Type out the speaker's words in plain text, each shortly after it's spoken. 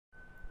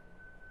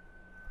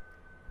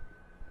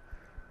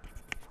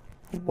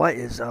What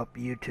is up,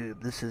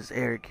 YouTube? This is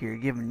Eric here,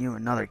 giving you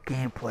another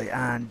gameplay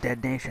on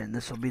Dead Nation.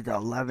 This will be the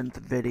 11th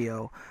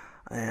video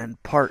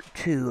and part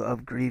 2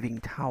 of Grieving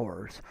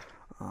Towers.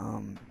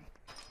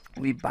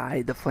 We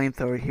buy the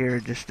flamethrower here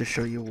just to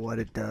show you what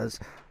it does.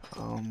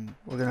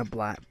 We're going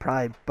to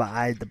probably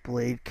buy the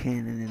blade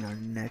cannon in our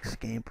next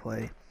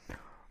gameplay.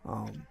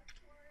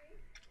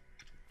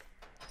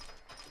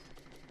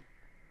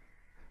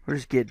 We're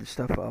just getting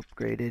stuff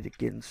upgraded,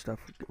 getting stuff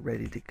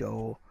ready to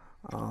go.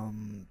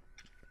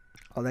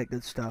 All that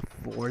good stuff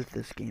for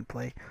this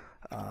gameplay.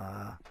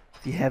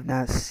 If you have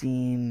not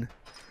seen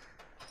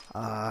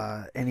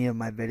any of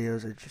my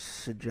videos, I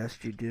just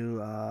suggest you do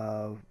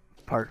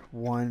part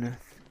 1,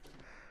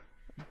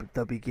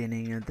 the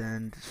beginning, and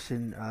then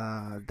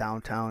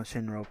downtown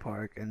Shinro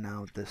Park, and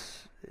now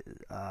this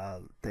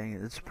thing.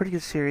 It's a pretty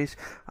good series.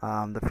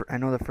 I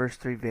know the first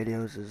 3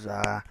 videos is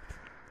I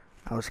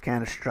was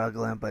kind of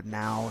struggling, but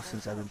now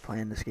since I've been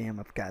playing this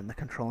game, I've gotten the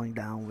controlling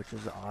down, which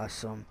is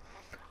awesome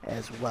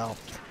as well.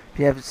 If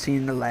you haven't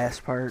seen the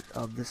last part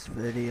of this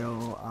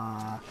video,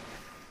 I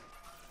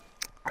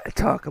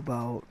talk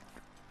about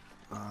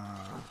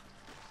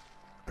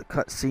the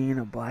cutscene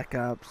of Black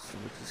Ops,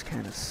 which is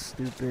kind of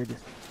stupid.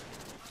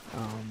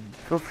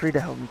 Feel free to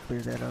help me clear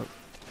that up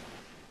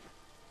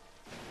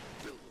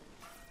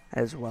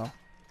as well.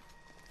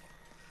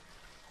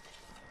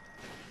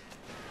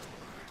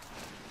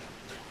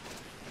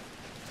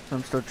 So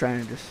I'm still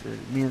trying to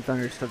me and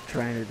Thunder are still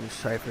trying to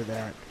decipher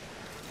that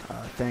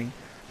thing.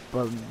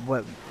 But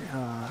what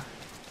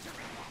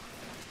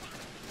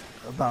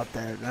about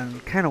that? I'm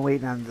kind of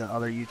waiting on the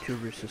other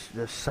YouTubers to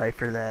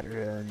decipher that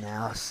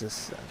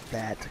analysis of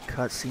that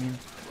cutscene.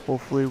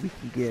 Hopefully we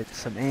can get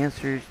some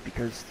answers,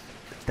 because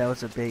that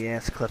was a big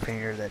ass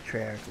cliffhanger that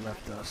Treyarch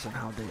left us and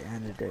how they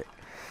ended it.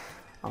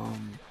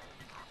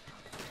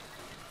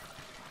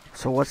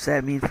 So what's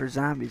that mean for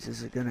zombies?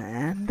 Is it gonna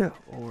end,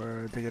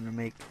 or are they gonna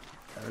make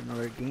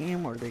another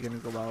game, or are they gonna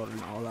go out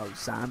an all-out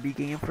zombie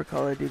game for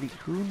Call of Duty?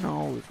 Who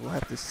knows? We'll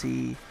have to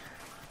see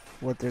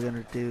what they're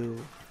gonna do,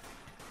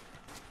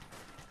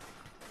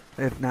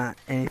 if not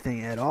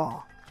anything at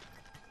all.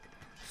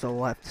 So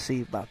we'll have to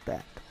see about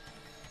that.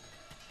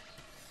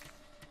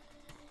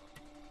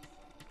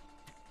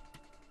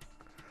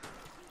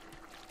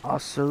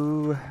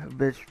 Also,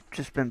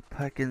 just been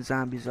picking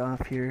zombies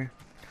off here.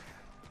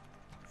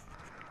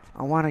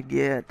 I want to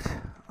get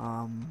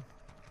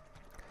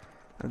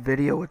a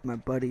video with my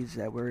buddies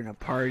that we're in a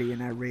party,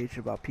 and I rage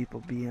about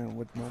people being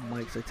with no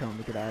mics. I tell them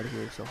to get out of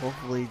here. So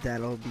hopefully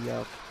that'll be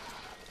up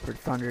for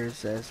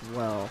Thunders as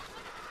well.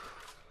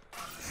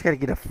 Just gotta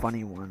get a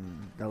funny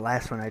one. The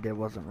last one I did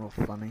wasn't real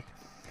funny,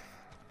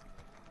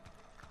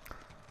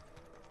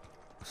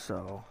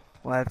 so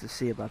we'll have to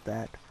see about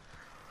that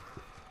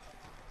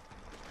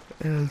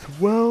as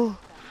well.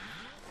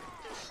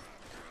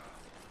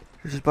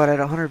 We're just about at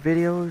 100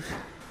 videos.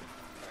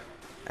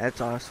 That's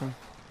awesome.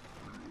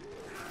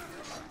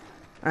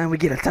 And we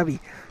get a tubby.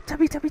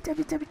 Tubby. Die,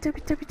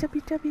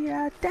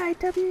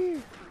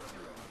 tubby.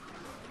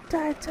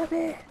 Die,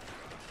 tubby.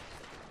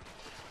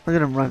 Look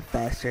at him run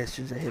faster as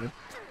soon as I hit him.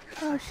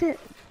 Oh, shit.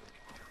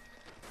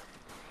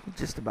 He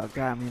just about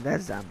got me.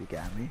 That zombie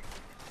got me.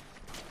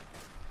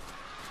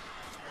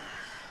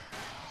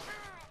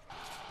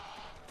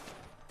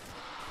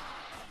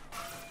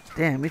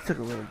 Damn, he took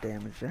a little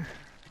damage there.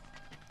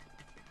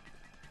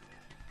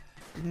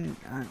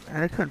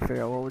 I couldn't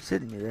figure out what was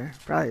hitting me there.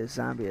 Probably a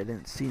zombie I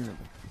didn't see in the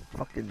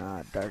fucking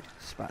dark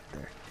spot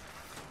there.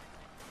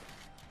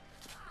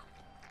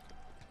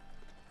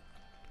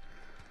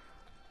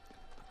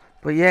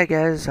 But yeah,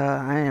 guys,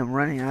 I am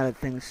running out of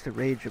things to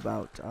rage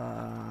about.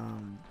 I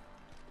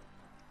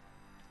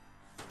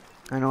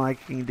know I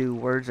can do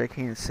words I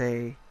can't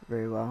say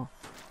very well.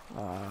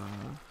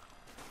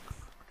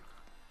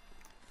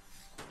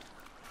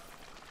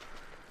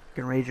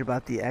 Can rage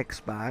about the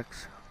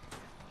Xbox.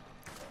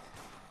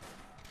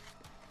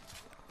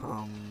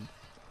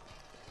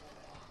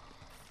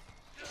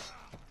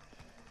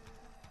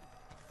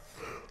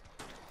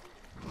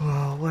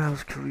 What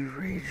else could we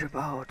rage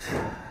about?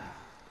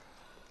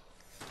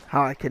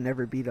 How I can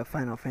never beat a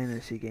Final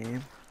Fantasy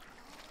game.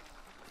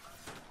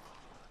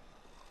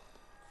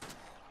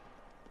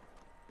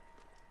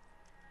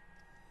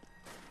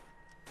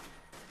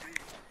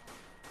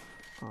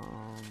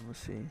 Let's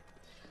see.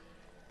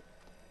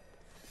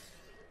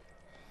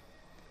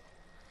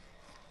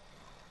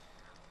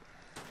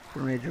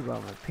 Can rage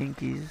about my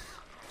pinkies.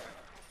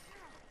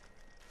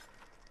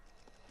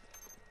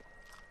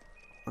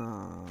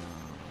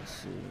 Let's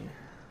see.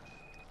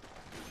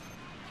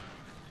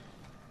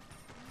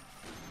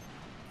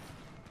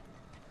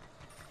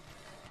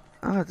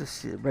 I'll have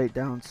to write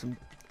down some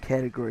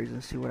categories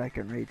and see what I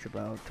can rage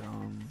about.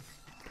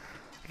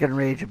 I can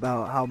rage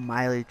about how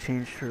Miley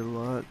changed her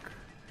look.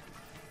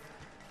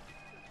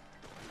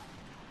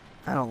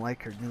 I don't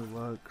like her new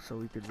look, so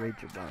we could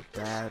rage about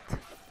that.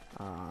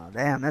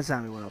 Damn, that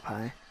zombie went up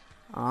high.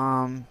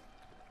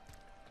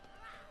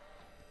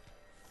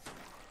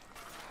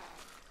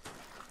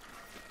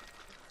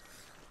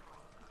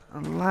 a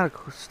lot of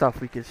cool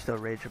stuff we could still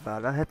rage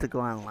about. I have to go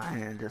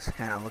online and just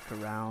kind of look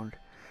around.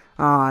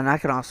 And I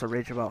can also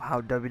rage about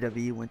how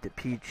WWE went to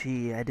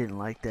PG. I didn't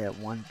like that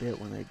one bit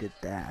when they did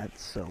that,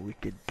 so we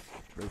could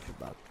rage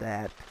about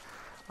that.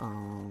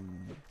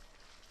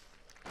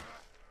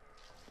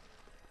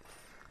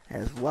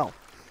 As well.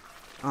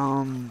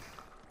 And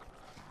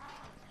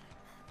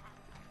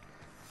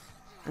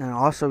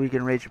also we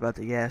can rage about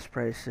the gas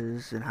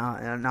prices and how,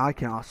 and now I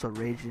can also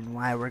rage in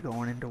why we're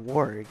going into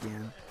war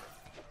again.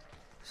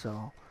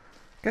 So,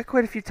 got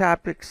quite a few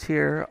topics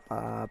here.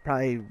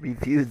 Probably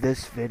review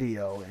this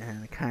video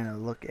and kind of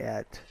look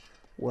at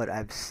what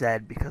I've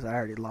said because I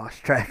already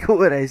lost track of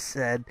what I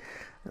said.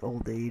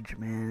 Old age,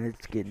 man,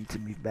 it's getting to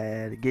me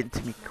bad. It's getting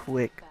to me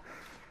quick.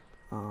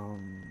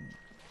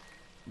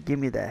 Give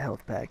me that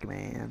health pack,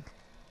 man.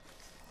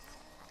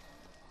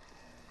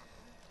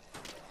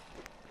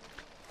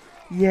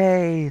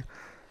 Yay!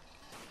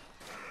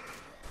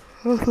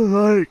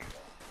 Like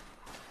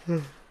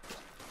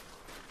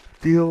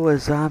deal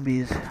with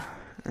zombies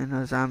in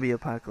a zombie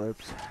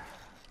apocalypse,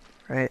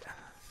 right?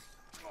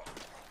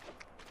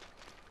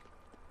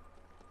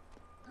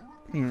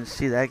 You can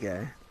see that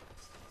guy.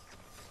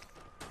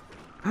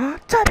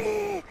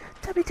 Tubby!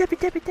 Tubby, Tubby,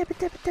 Tubby, Tubby,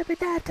 Tubby, Tubby,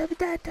 die, Tubby,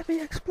 die, Tubby,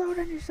 explode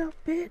on yourself,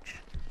 bitch.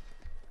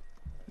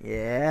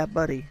 Yeah,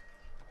 buddy.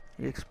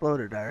 You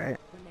exploded, alright.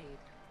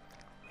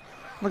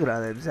 Look at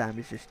all them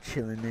zombies just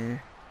chilling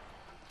there.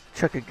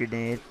 Chuck a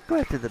grenade. Go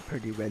after the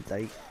pretty red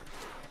light.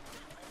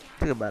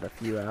 Took about a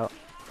few out.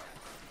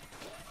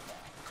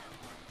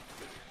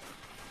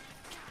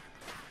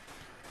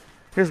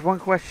 Here's one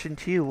question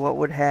to you. What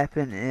would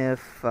happen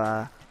if,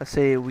 let's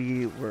say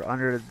we were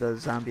under the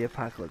zombie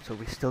apocalypse? So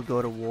we still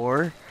go to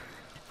war?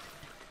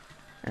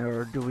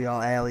 Or do we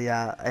all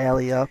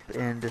ally up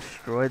and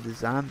destroy the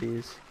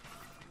zombies?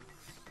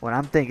 What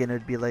I'm thinking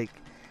it'd be like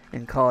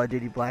in Call of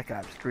Duty Black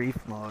Ops Grief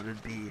mode.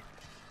 It'd be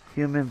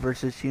human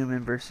versus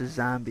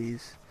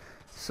zombies.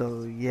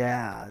 So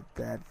yeah,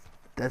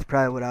 that's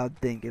probably what I would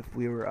think if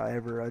we were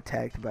ever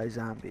attacked by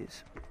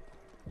zombies.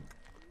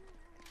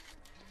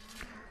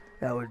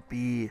 That would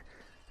be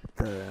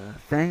the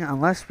thing,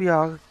 unless we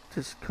all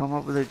just come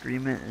up with an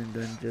agreement and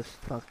then just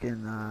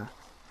fucking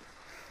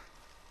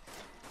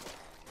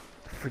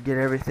forget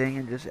everything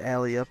and just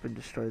ally up and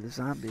destroy the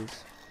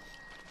zombies.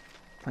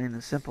 Plain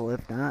and simple.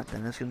 If not,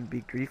 then it's going to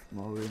be grief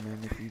mode, and then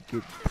if you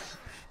get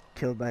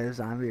killed by a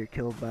zombie or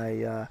killed by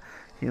a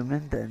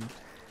human, then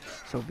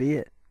so be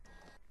it.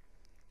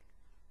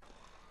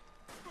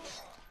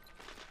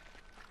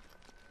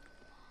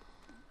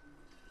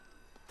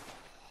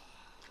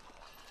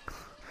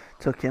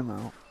 Took him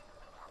out.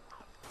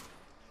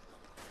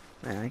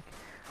 Man,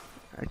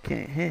 I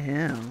can't hit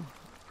him.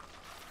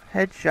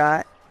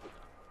 Headshot.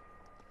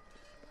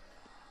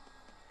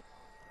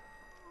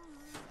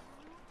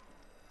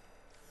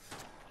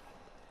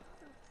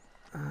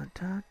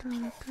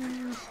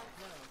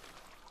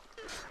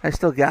 I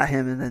still got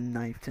him and then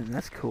knifed him.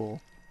 That's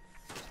cool.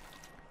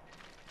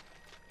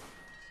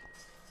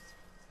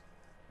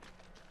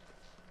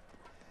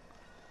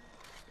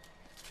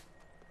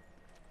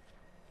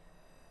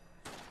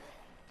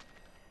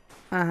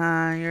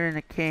 You're in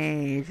a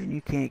cage and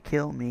you can't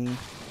kill me,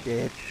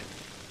 bitch.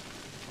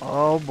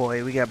 Oh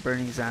boy, we got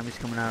burning zombies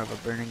coming out of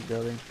a burning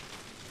building.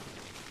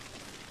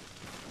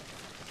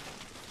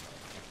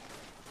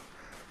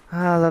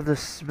 I love the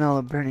smell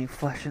of burning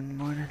flesh in the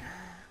morning.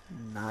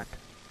 Not.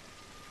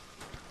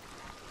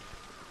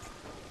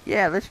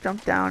 Yeah, let's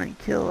jump down and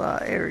kill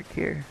Eric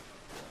here.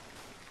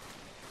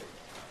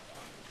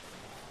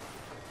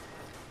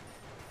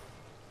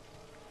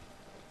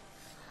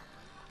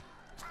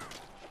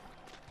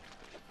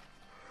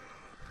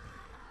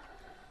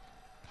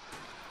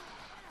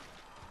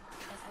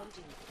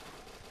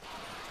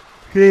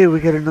 Okay, we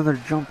got another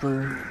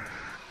jumper.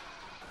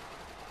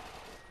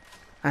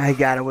 I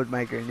got it with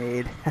my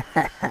grenade.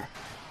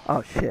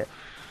 Oh shit.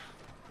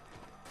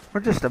 We're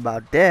just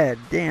about dead,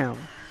 damn.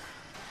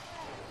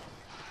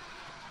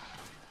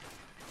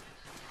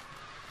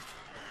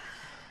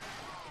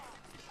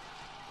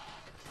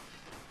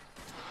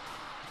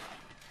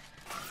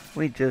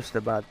 We just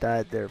about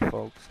died there,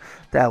 folks.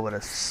 That would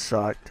have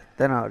sucked.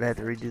 Then I would have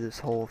to redo this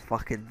whole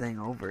fucking thing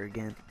over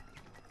again.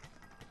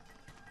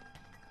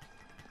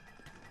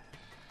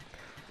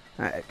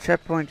 Alright,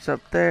 checkpoint's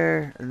up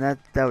there, and that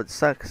would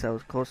suck because I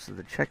was close to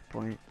the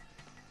checkpoint.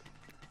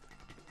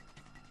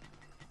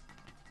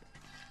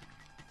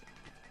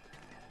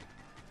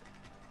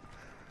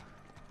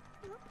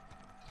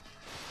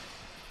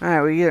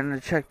 Alright, we get in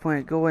the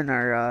checkpoint, go in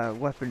our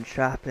weapon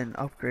shop and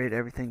upgrade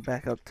everything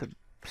back up to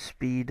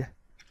speed.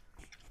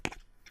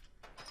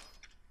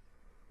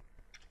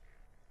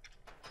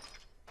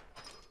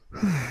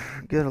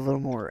 Get a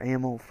little more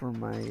ammo for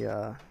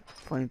my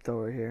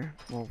flamethrower here.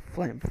 Well,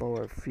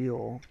 flamethrower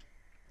fuel.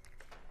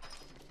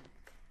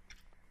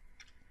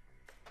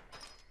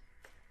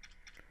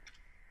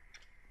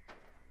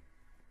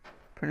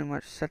 Pretty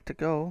much set to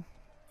go.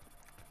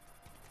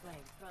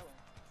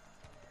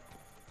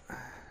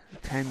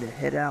 time to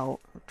hit out.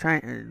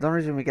 The only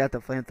reason we got the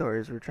flamethrower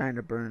is we're trying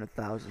to burn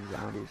 1,000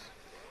 zombies.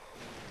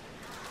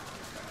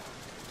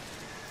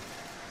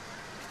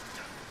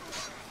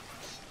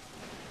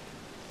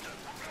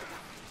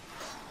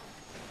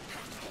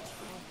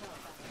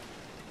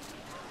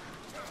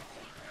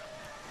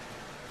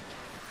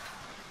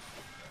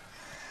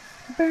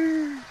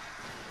 Burn.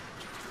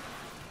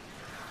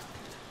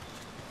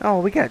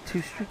 Oh, we got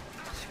 2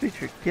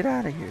 streets. Get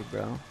out of here,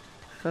 bro.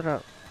 Shut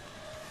up.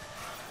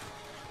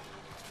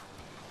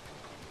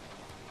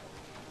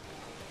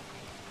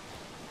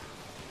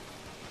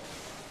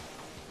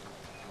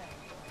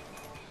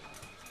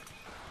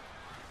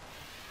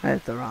 I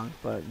hit the wrong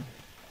button.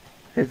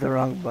 Hit the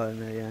wrong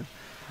button again.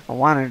 I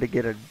wanted to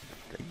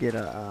get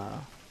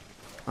a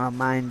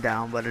mine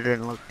down, but it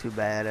didn't look too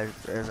bad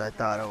as I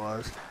thought it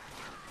was.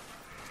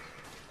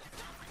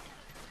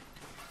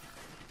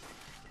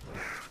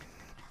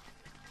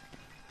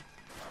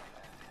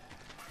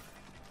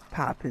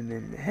 Pop him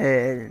in the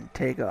head and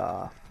take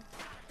off.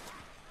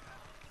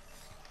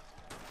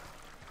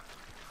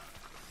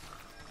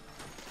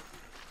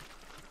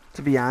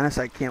 To be honest,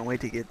 I can't wait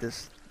to get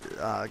this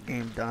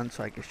game done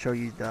so I can show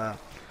you the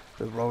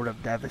Road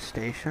of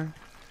Devastation.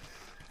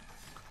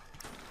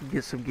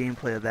 Get some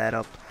gameplay of that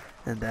up,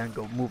 and then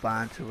go move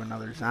on to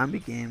another zombie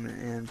game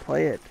and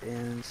play it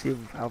and see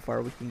how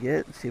far we can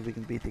get and see if we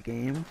can beat the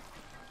game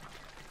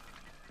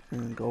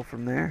and go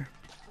from there.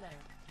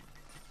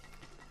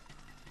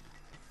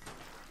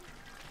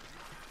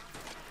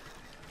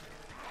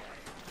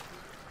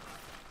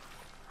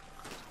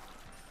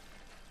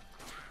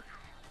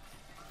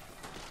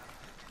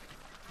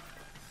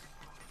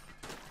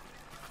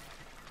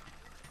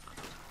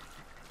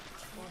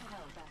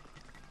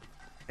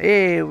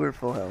 Hey, we're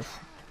full health.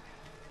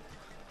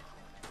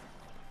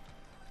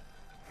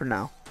 For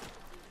now.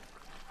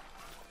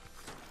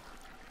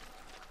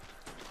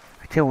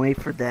 I can't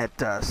wait for that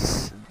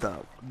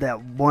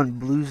that one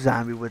blue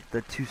zombie with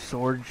the 2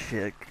 sword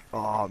shit.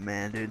 Oh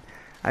man, dude.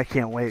 I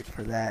can't wait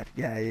for that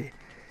guy.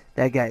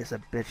 That guy is a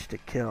bitch to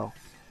kill.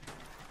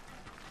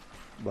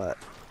 But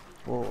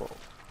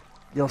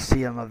you'll see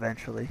him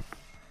eventually.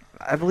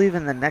 I believe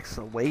in the next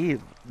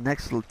wave,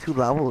 next 2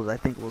 levels, I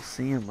think we'll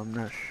see him. I'm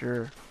not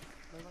sure.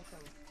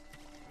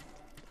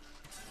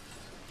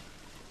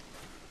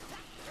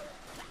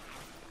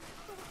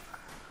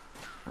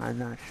 I'm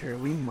not sure.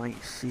 We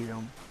might see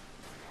them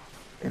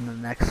in the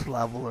next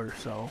level or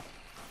so.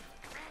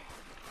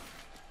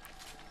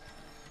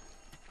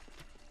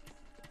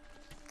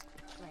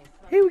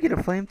 Hey, we get a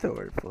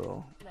flamethrower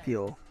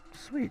fuel.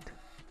 Sweet.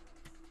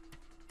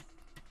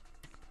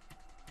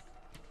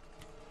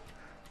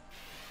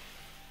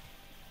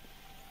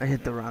 I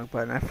hit the wrong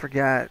button. I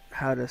forgot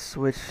how to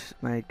switch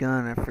my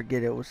gun. I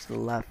forget it was the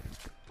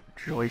left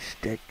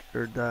joystick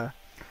or the.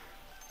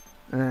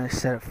 And then I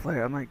set a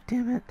flare. I'm like,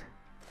 damn it.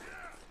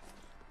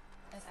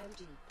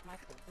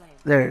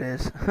 There it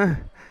is.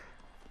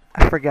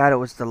 I forgot it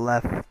was the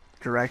left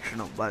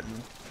directional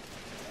button.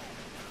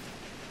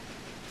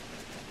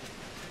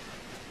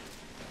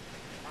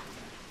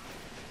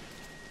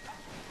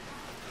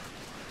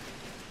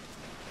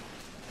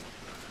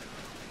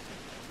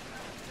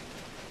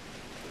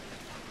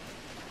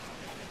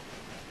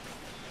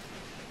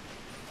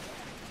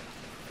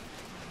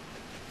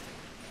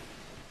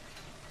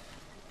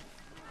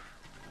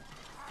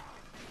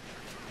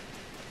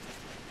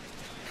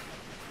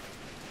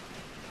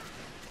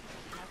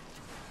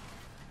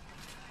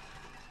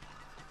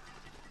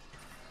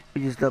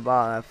 We used up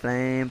all that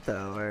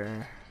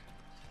flamethrower.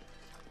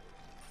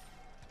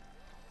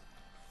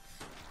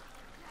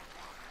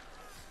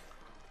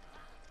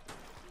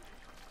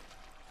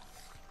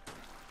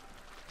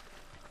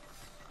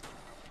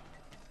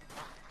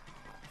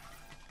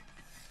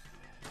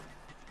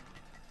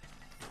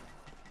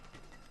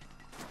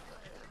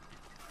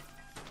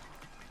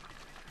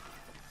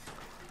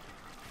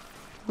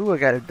 Ooh, I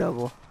got a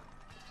double.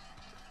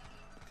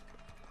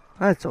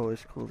 That's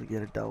always cool to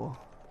get a double.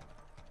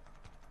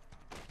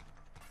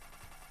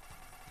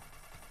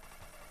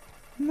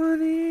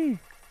 Money!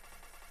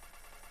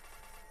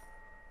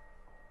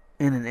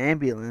 And an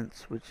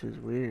ambulance, which is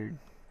weird.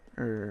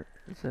 Or,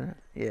 is that?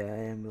 Yeah,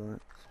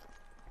 ambulance.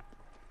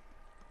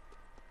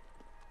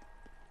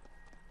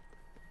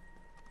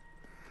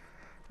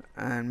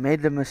 And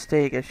made the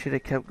mistake, I should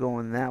have kept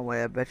going that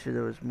way. I bet you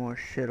there was more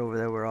shit over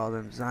there where all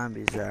them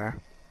zombies are.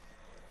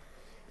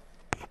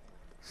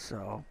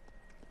 So.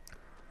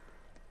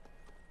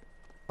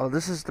 Oh,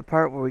 this is the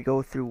part where we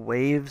go through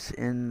waves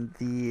in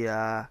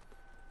the,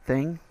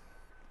 thing.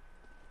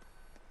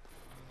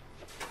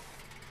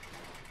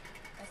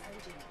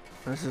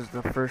 This is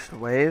the first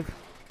wave.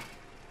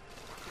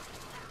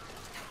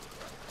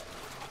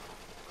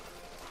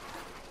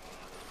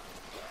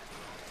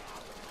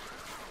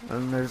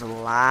 And there's a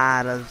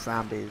lot of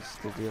zombies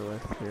to deal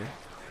with here.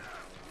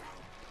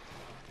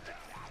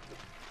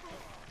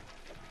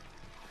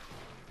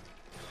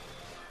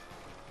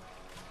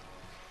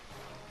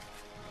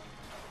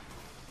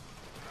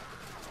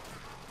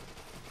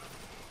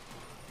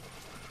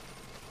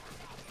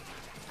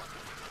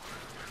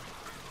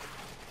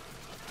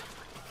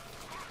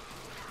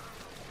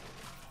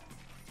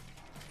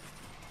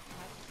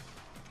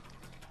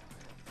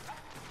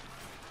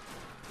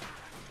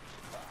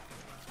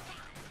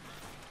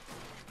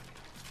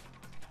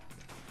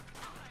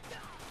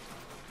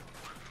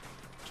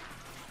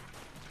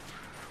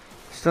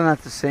 Still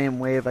not the same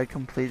wave I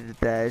completed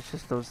that. It's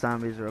just those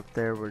zombies are up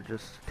there were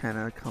just kind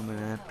of coming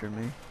after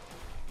me.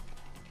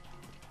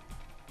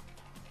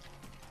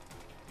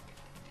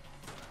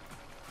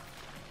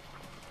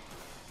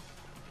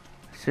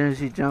 As soon as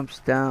he jumps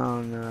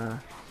down, as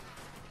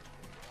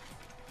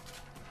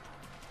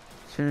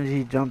soon as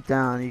he jumped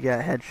down, he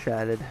got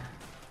headshotted.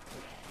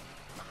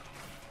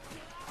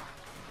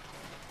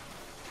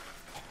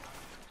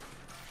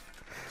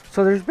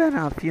 So there's been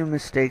a few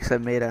mistakes I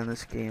made on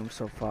this game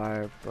so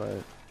far,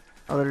 but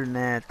other than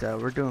that,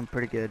 we're doing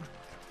pretty good.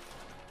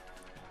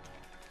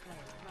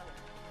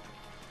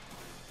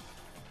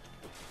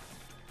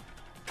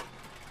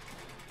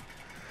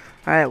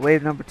 Alright,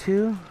 wave number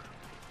 2.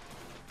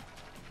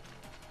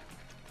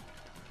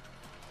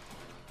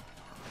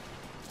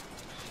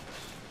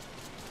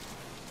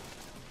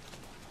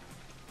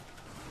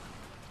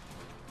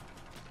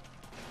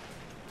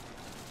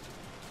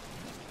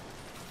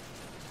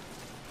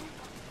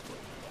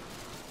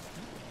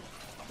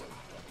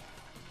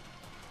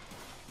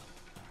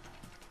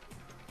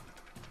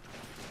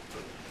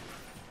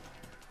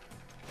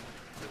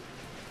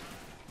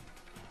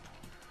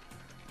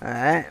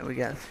 Alright, we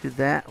got through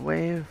that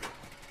wave.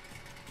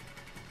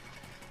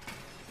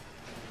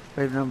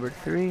 Wave number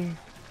 3.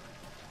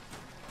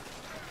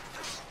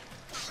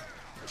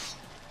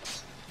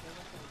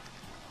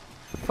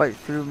 Fight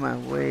through my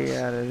way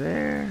out of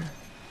there.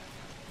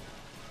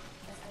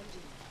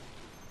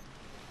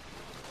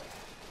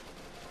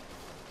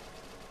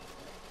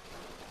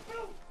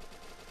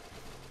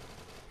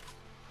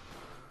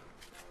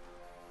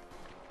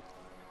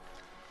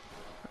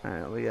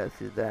 Alright, we got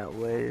through that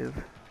wave.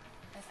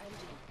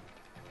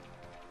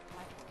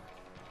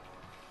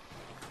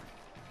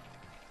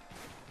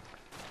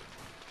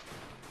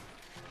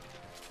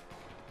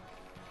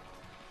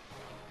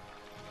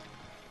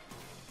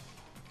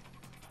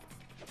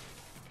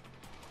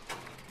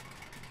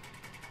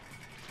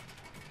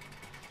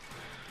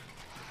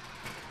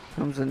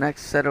 Comes the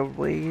next set of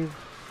wave,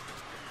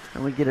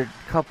 and we get a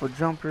couple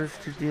jumpers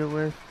to deal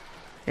with,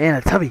 and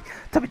a tubby.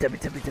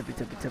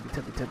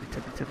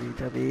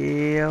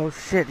 Oh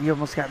shit! He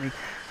almost got me.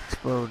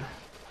 Explode.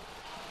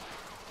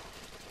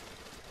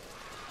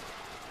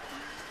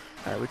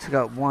 All right, we took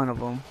out one of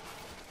them.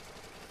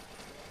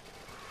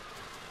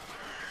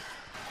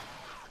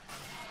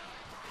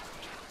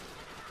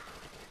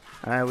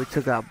 All right, we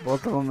took out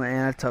both of them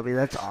and a tubby.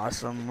 That's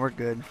awesome. We're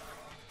good.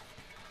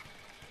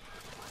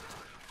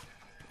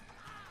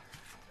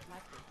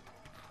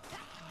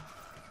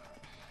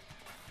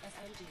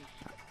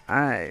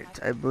 Alright,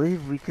 I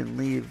believe we can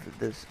leave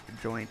this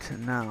joint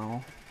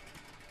now.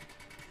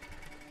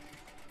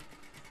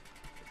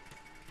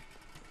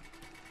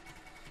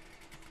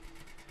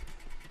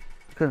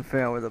 Couldn't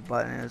figure out where the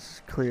button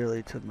is.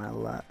 Clearly to my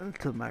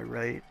left, to my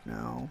right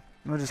now.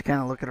 I'm just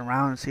kind of looking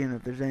around and seeing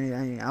if there's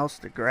anything else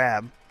to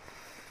grab.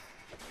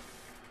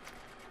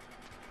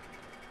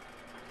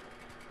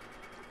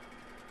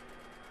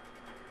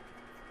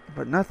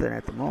 But nothing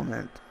at the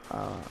moment.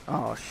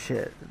 Oh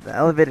shit. The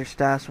elevator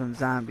stops when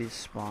zombies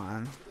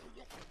spawn.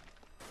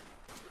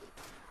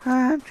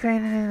 I'm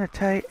training in a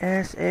tight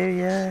ass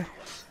area.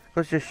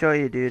 Let's just show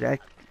you, dude.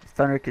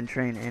 Thunder can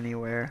train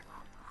anywhere.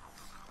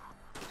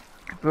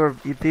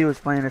 If he was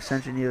playing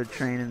Ascension, he would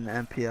train in the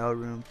MPL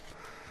room.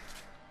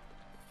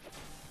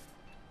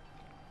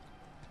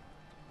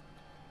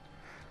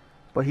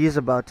 But he's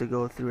about to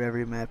go through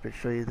every map and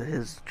show you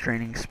his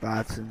training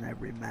spots in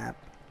every map.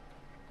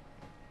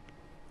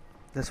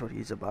 That's what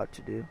he's about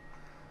to do.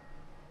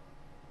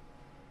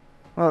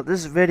 Well,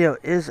 this video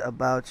is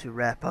about to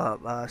wrap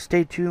up.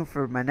 Stay tuned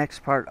for my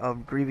next part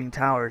of Grieving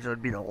Towers. It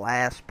would be the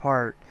last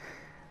part.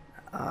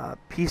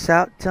 Peace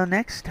out till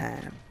next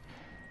time.